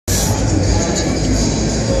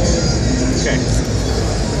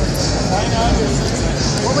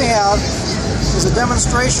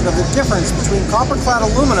demonstration of the difference between copper clad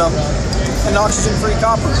aluminum and oxygen-free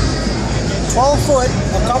copper. 12 foot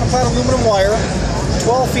of copper clad aluminum wire,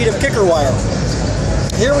 12 feet of kicker wire.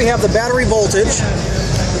 Here we have the battery voltage.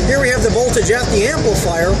 Here we have the voltage at the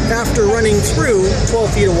amplifier after running through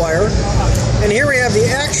 12 feet of wire. And here we have the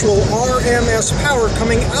actual RMS power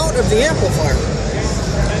coming out of the amplifier.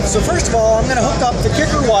 So first of all, I'm going to hook up the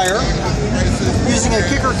kicker wire using a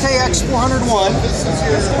Kicker KX401.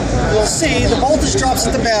 You'll see the voltage drops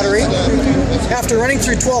at the battery. After running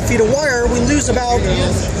through 12 feet of wire, we lose about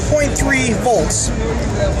 0.3 volts.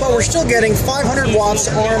 But we're still getting 500 watts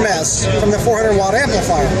RMS from the 400 watt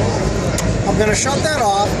amplifier. I'm going to shut that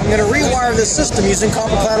off. I'm going to rewire this system using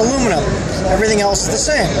copper clad aluminum. Everything else is the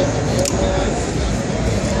same.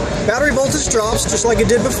 Battery voltage drops just like it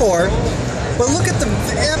did before. But look at the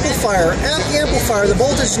amplifier. At the amplifier, the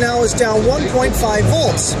voltage now is down 1.5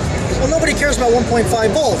 volts. Well, nobody cares about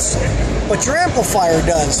 1.5 volts, but your amplifier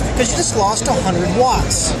does, because you just lost 100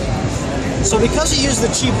 watts. So because you use the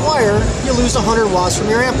cheap wire, you lose 100 watts from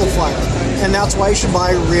your amplifier. And that's why you should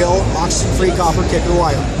buy real oxygen-free copper kicker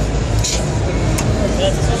wire.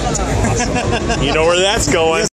 You know where that's going.